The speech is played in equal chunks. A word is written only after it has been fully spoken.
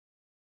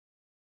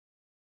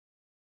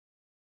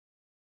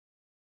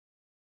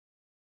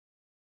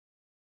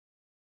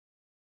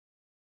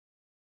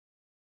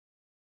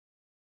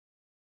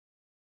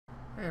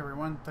Hey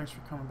everyone, thanks for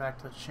coming back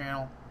to the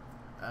channel.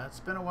 It's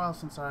been a while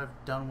since I've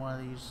done one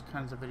of these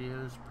kinds of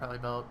videos, probably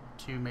about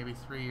 2, maybe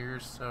 3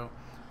 years, so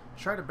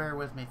try to bear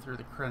with me through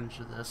the cringe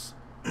of this.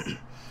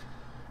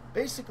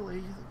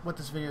 Basically, what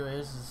this video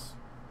is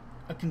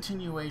a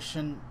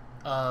continuation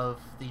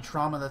of the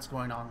drama that's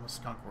going on with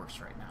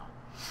Skunkworks right now.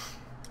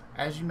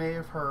 As you may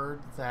have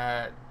heard,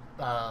 that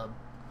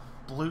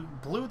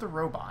Blue the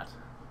Robot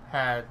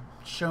had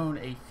shown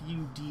a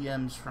few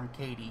DMs from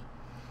Katie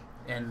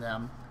in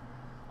them,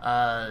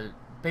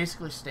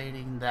 basically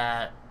stating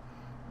that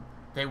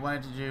they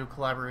wanted to do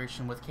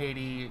collaboration with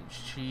Katie.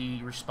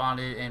 She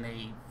responded in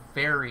a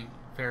very,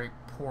 very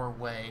poor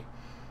way,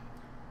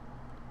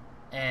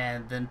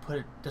 and then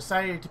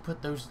decided to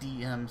put those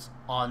DMs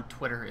on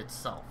Twitter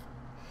itself.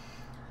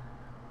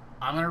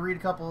 I'm going to read a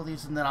couple of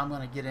these, and then I'm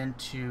going to get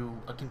into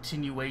a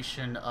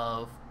continuation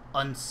of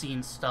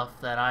unseen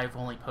stuff that I've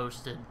only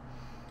posted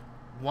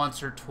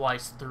once or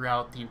twice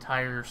throughout the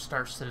entire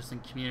Star Citizen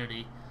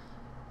community,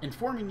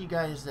 informing you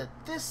guys that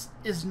this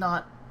is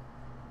not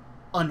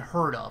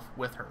unheard of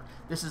with her.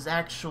 This is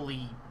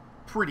actually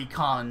pretty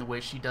common the way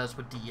she does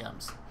with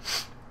DMs.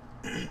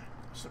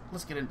 So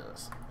let's get into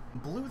this.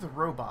 Blue the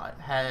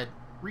Robot had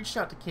reached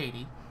out to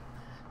Katie,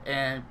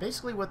 and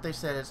basically what they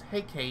said is,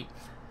 "Hey Kate,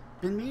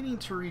 been meaning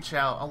to reach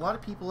out. A lot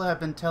of people have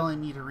been telling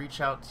me to reach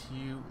out to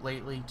you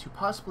lately to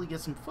possibly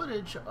get some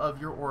footage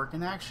of your org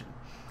in action.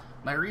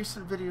 My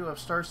recent video of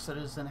Star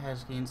Citizen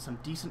has gained some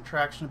decent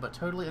traction, but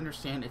totally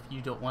understand if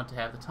you don't want to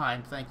have the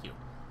time. Thank you."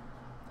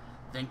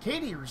 Then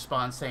Katie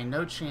responds saying,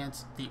 "No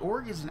chance. The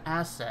org is an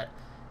asset.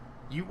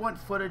 You want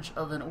footage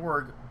of an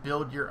org,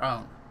 build your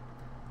own."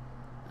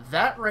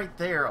 That right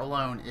there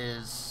alone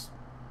is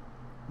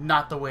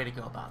not the way to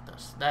go about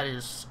this. That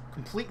is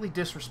completely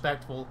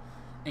disrespectful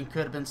and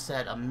could have been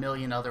said a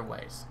million other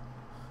ways.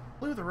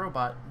 Blue the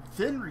Robot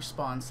then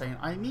responds saying,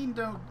 "I mean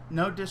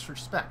no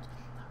disrespect.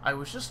 I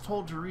was just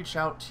told to reach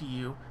out to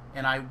you,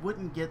 and I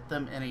wouldn't get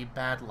them in a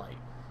bad light.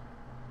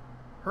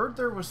 Heard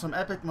there was some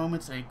epic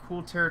moments in a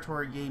cool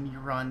territory game you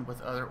run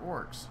with other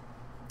orgs."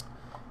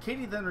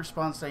 Katie then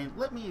responds saying,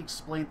 "Let me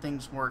explain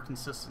things more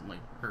concisely.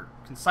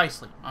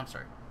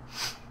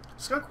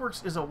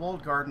 Skunkworks is a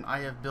walled garden I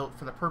have built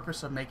for the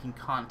purpose of making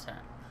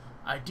content.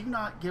 I do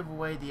not give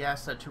away the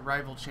asset to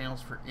rival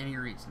channels for any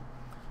reason.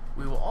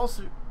 We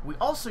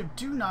also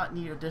do not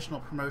need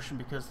additional promotion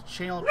because the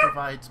channel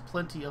provides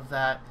plenty of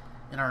that,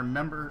 and our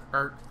numbers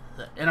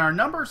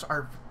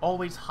are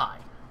always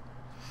high."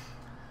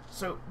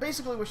 So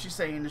basically what she's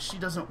saying is she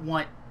doesn't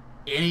want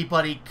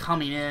anybody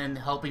coming in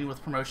helping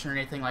with promotion or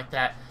anything like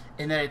that,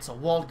 and that it's a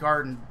walled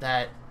garden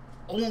that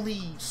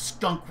only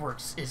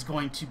Skunkworks is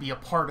going to be a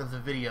part of the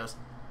videos.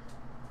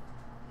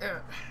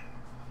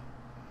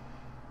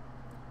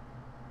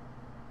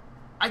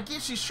 I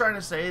guess she's trying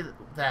to say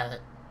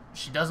that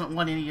she doesn't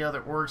want any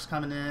other orgs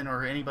coming in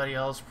or anybody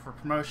else for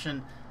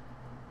promotion.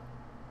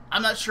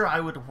 I'm not sure I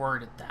would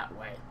word it that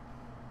way.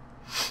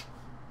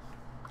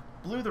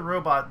 Blue the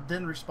Robot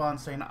then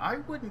responds saying, "I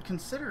wouldn't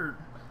consider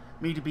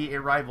me to be a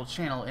rival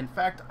channel. In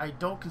fact, I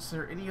don't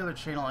consider any other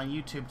channel on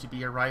YouTube to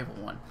be a rival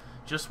one.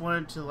 Just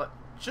would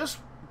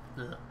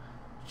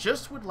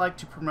like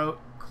to promote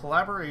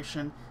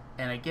collaboration,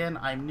 and again,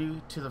 I'm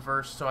new to the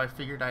verse, so I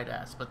figured I'd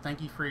ask, but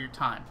thank you for your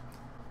time."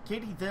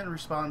 Katie then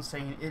responds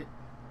saying,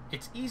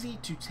 "It's easy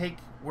to take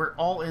 'we're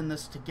all in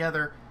this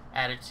together'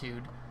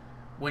 attitude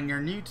when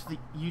you're new to the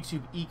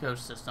YouTube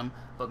ecosystem,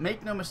 but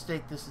make no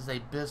mistake, this is a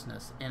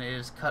business, and it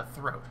is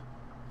cutthroat."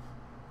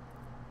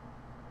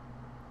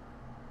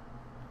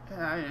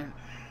 I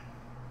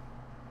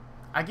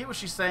get what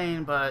she's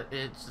saying, but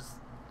it's just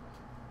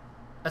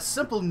a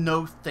simple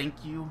no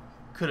thank you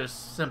could have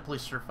simply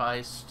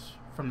sufficed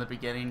from the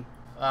beginning.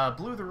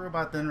 Blue the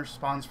Robot then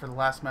responds for the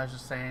last message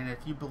saying,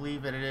 "If you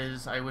believe it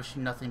is, I wish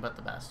you nothing but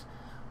the best."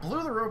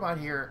 Blue the Robot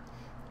here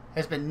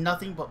has been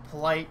nothing but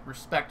polite,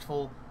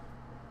 respectful.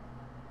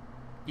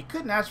 You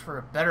couldn't ask for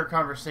a better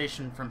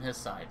conversation from his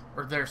side,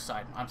 or their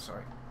side, I'm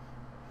sorry.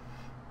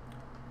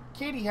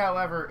 Katie,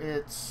 however,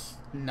 it's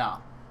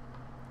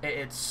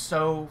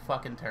so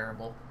fucking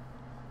terrible.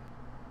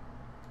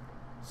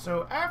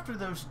 So after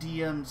those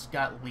DMs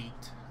got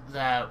leaked,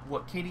 that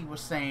what Katie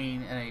was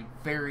saying in a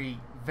very,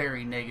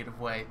 very negative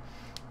way,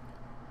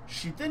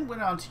 she then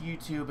went onto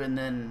YouTube and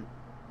then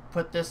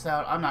put this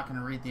out. I'm not going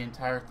to read the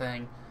entire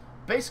thing.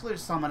 Basically, to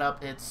sum it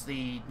up, it's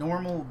the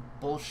normal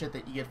bullshit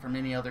that you get from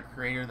any other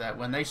creator, that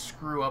when they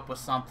screw up with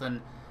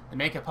something, they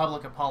make a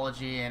public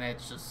apology, and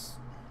it's just,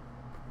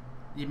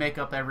 you make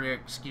up every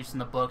excuse in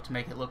the book to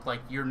make it look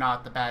like you're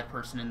not the bad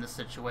person in this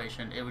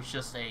situation. It was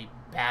just a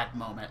bad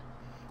moment.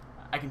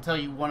 I can tell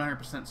you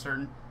 100%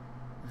 certain,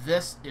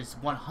 this is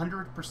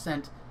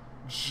 100%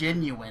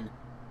 genuine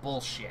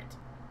bullshit.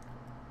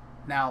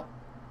 Now,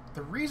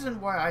 the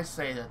reason why I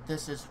say that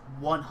this is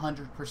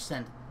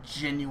 100%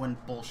 genuine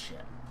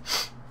bullshit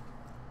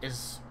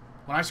is,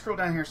 when I scroll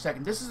down here a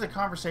second, this is a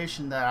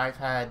conversation that I've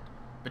had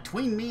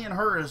between me and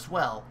her as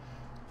well.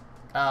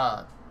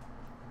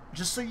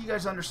 Just so you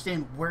guys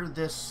understand where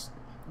this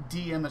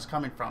DM is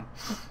coming from.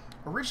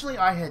 Originally,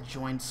 I had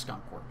joined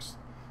Skunkworks.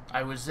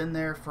 I was in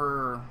there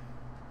for,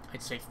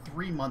 I'd say,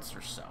 3 months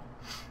or so.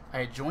 I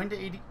had joined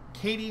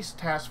Katie's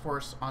task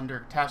force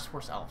under Task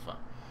Force Alpha.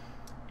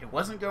 It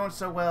wasn't going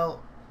so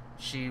well.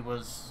 She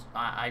was,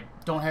 I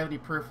don't have any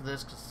proof of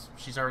this because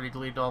she's already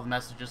deleted all the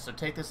messages, so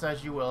take this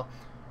as you will.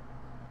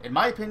 In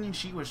my opinion,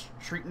 she was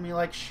treating me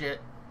like shit,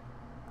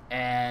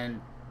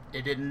 and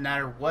it didn't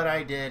matter what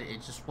I did,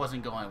 it just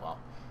wasn't going well.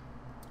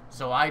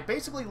 So I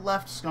basically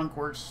left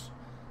Skunkworks.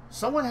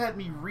 Someone had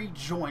me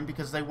rejoin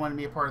because they wanted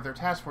me a part of their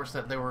task force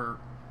that they were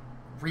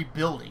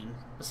rebuilding,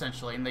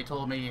 essentially, and they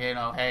told me, you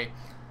know, hey,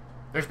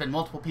 there's been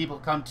multiple people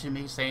come to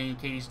me saying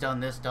Katie's done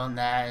this, done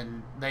that,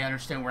 and they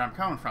understand where I'm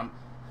coming from.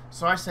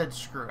 So I said,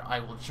 screw it, I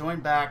will join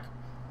back.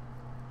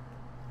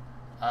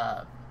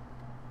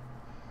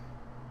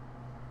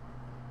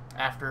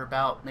 After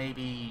about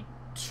maybe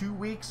 2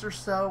 weeks or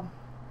so,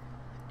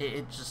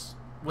 it just,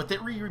 with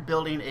it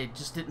rebuilding, it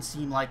just didn't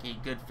seem like a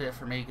good fit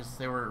for me because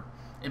they were,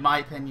 in my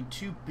opinion,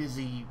 too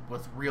busy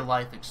with real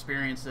life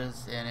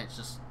experiences, and it's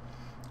just,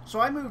 so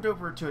I moved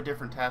over to a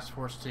different task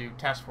force, to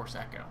Task Force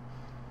Echo.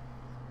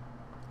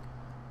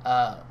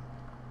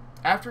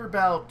 After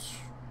about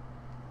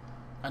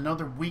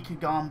another week had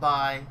gone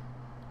by,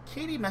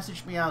 Katie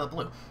messaged me out of the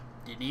blue.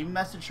 Didn't even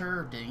message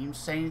her, didn't even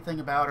say anything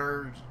about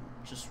her,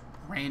 just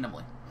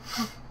randomly.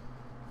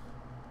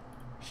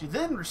 She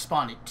then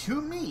responded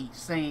to me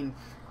saying,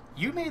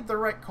 you made the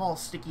right call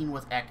sticking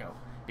with Echo,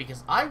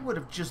 because I would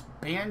have just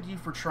banned you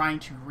for trying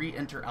to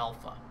re-enter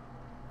Alpha.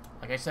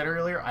 Like I said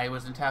earlier, I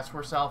was in Task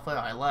Force Alpha,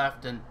 I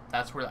left, and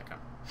that's where that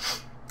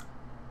comes.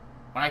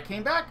 When I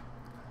came back,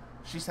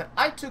 she said,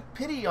 I took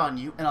pity on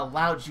you and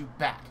allowed you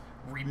back.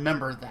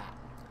 Remember that.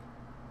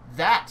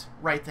 That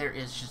right there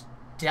is just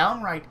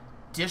downright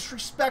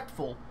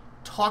disrespectful,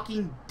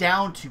 talking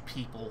down to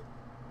people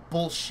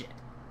bullshit.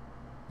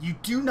 You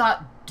do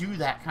not do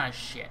that kind of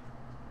shit.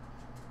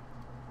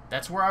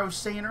 That's where I was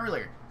saying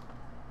earlier.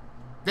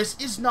 This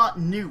is not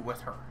new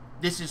with her.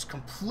 This is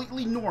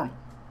completely normal.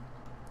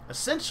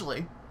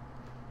 Essentially,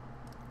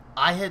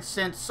 I had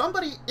sent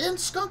somebody in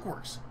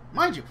Skunkworks,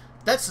 mind you,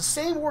 that's the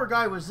same org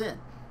I was in,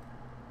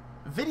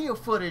 video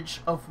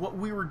footage of what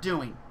we were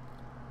doing,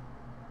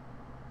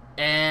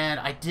 and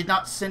I did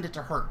not send it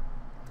to her.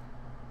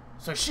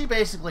 So she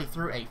basically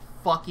threw a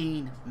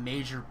fucking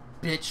major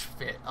bitch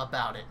fit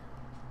about it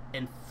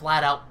and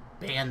flat out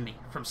banned me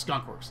from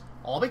Skunkworks,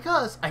 all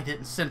because I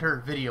didn't send her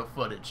video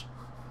footage.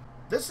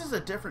 This is a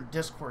different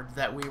Discord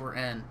that we were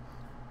in,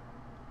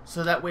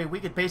 so that way we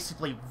could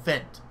basically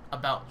vent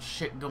about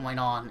shit going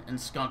on in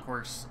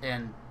Skunkworks,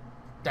 and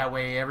that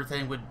way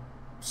everything would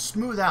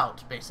smooth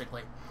out,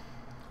 basically.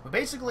 But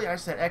basically I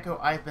said, Echo,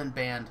 I've been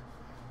banned,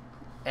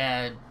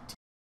 and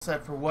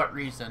said for what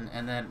reason,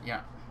 and then,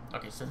 yeah.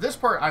 Okay, so this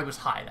part I was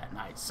high that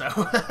night, so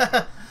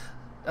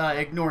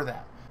ignore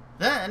that.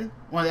 Then,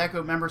 one of the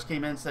Echo members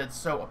came in and said,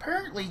 so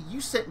apparently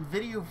you sent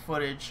video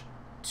footage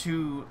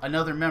to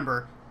another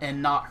member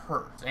and not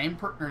her.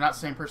 Or not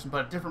same person,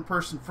 but a different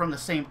person from the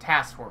same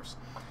task force.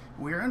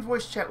 We're in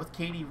voice chat with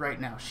Katie right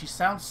now. She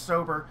sounds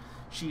sober.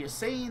 She is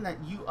saying that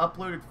you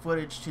uploaded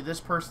footage to this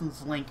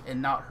person's link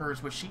and not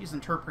hers, which she is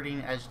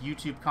interpreting as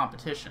YouTube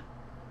competition.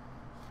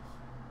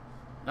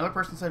 Another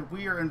person said,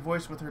 we are in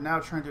voice with her now,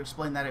 trying to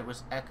explain that it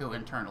was Echo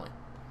internally.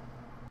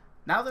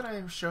 Now that I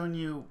have shown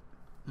you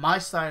my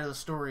side of the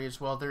story as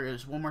well, there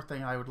is one more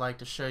thing I would like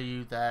to show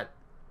you that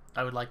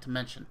I would like to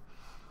mention.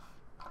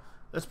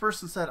 This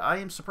person said, I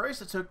am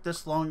surprised it took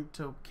this long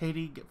till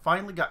Katie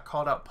finally got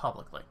called out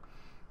publicly.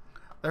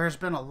 There has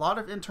been a lot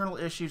of internal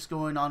issues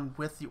going on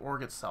with the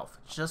org itself.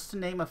 Just to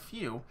name a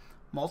few,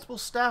 multiple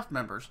staff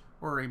members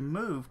were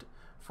removed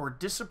for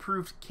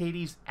disapproved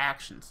Katie's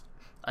actions.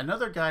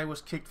 Another guy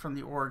was kicked from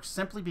the org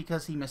simply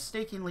because he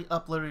mistakenly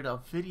uploaded a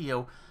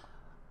video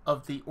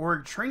of the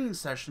org training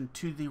session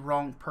to the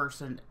wrong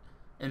person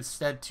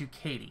instead to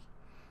Katie.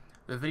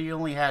 The video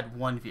only had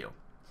 1 view.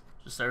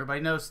 Just so everybody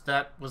knows,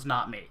 that was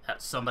not me.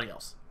 That's somebody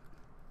else.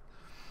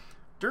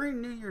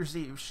 During New Year's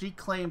Eve, she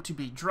claimed to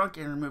be drunk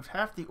and removed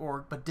half the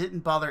org, but didn't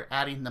bother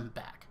adding them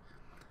back.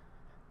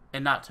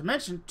 And not to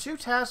mention, 2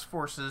 task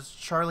forces,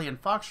 Charlie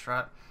and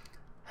Foxtrot,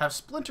 have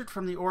splintered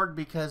from the org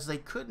because they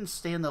couldn't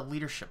stand the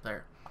leadership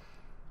there.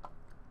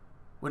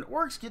 When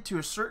orgs get to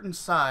a certain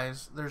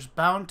size, there's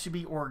bound to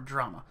be org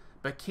drama,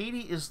 but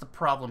Katie is the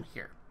problem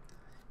here.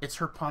 It's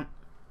her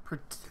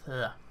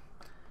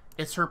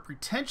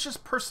pretentious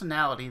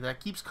personality that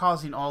keeps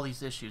causing all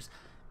these issues.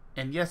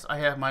 And yes, I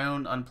have my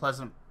own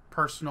unpleasant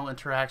personal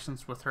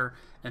interactions with her,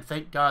 and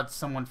thank God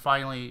someone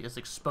finally is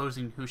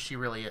exposing who she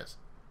really is.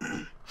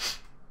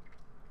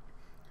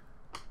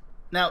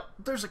 Now,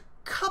 there's a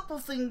couple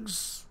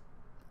things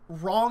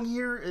wrong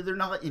here. They're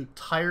not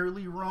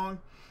entirely wrong.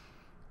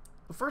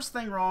 The first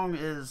thing wrong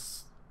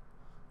is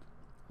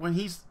when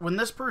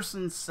this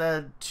person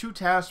said 2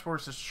 task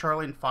forces,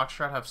 Charlie and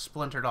Foxtrot, have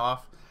splintered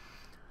off.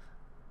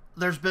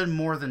 There's been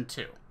more than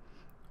 2.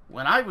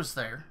 When I was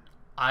there,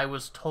 I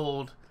was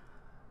told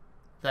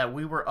that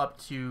we were up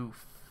to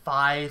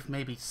 5,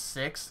 maybe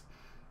 6.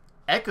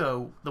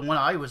 Echo, the one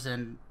I was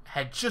in,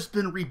 had just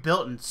been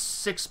rebuilt in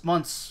 6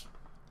 months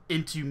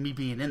into me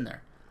being in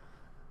there.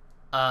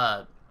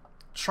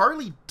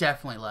 Charlie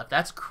definitely left.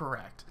 That's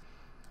correct.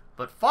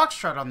 But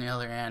Foxtrot, on the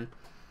other hand,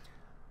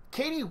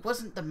 Katie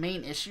wasn't the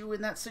main issue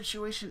in that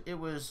situation. It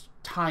was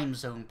time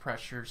zone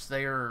pressures.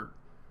 They were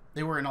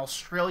an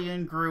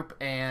Australian group,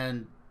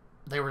 and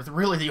they were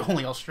really the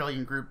only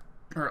Australian group,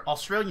 or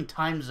Australian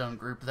time zone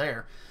group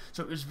there.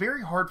 So it was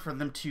very hard for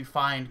them to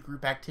find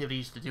group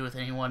activities to do with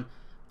anyone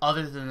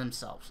other than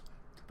themselves.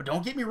 But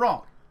don't get me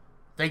wrong.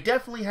 Katie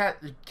definitely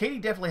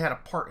had a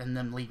part in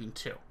them leaving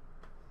too.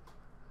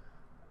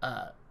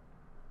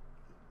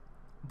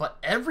 But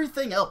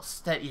everything else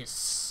that is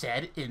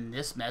said in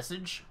this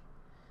message,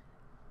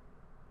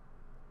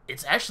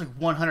 it's actually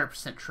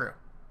 100% true.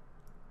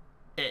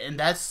 And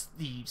that's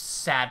the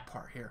sad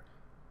part here.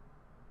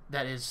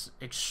 That is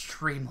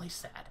extremely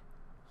sad.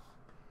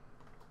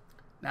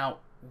 Now,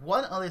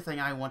 one other thing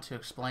I want to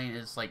explain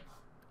is, like,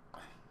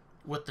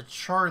 with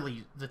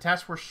the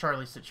Task Force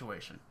Charlie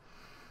situation.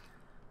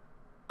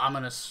 I'm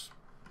going to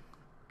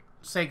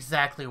say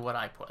exactly what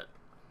I put.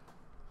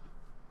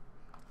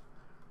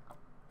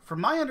 From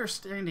my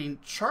understanding,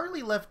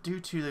 Charlie left due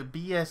to the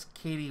BS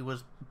Katie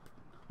was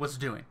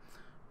doing.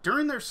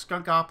 During their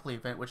Skunkopoly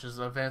event, which is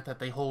an event that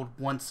they hold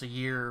once a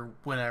year,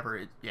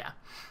 whenever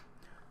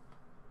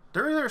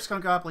during their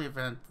Skunkopoly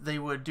event, they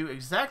would do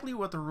exactly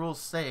what the rules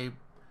say,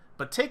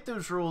 but take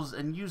those rules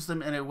and use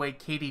them in a way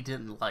Katie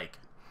didn't like.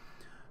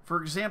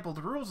 For example,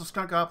 the rules of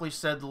Skunkopoly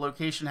said the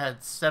location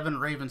had 7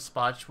 Raven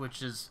spots,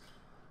 which is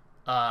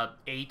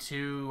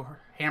A2,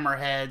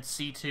 Hammerhead,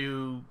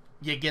 C2,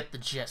 you get the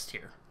gist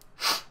here.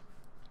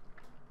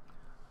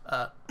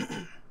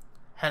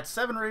 Had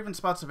 7 Raven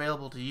spots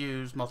available to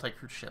use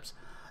multi-crew ships,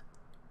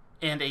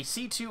 and a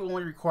C2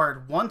 only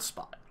required 1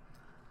 spot.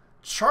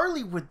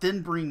 Charlie would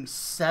then bring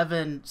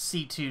 7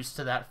 C2s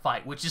to that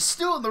fight, which is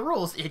still in the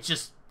rules, it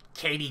just,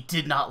 Katie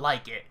did not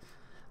like it.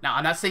 Now,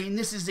 I'm not saying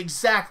this is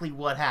exactly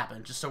what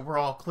happened, just so we're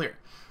all clear.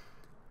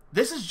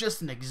 This is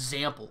just an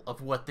example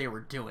of what they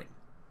were doing.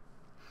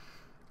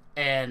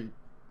 And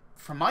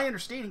from my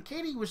understanding,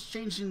 Katie was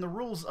changing the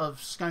rules of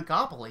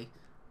Skunkopoly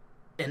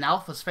in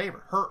Alpha's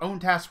favor, her own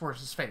task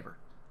force's favor.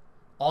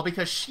 All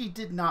because she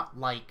did not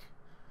like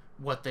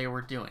what they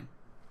were doing.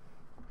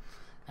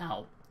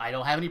 Now, I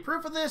don't have any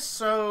proof of this,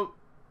 so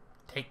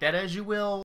take that as you will.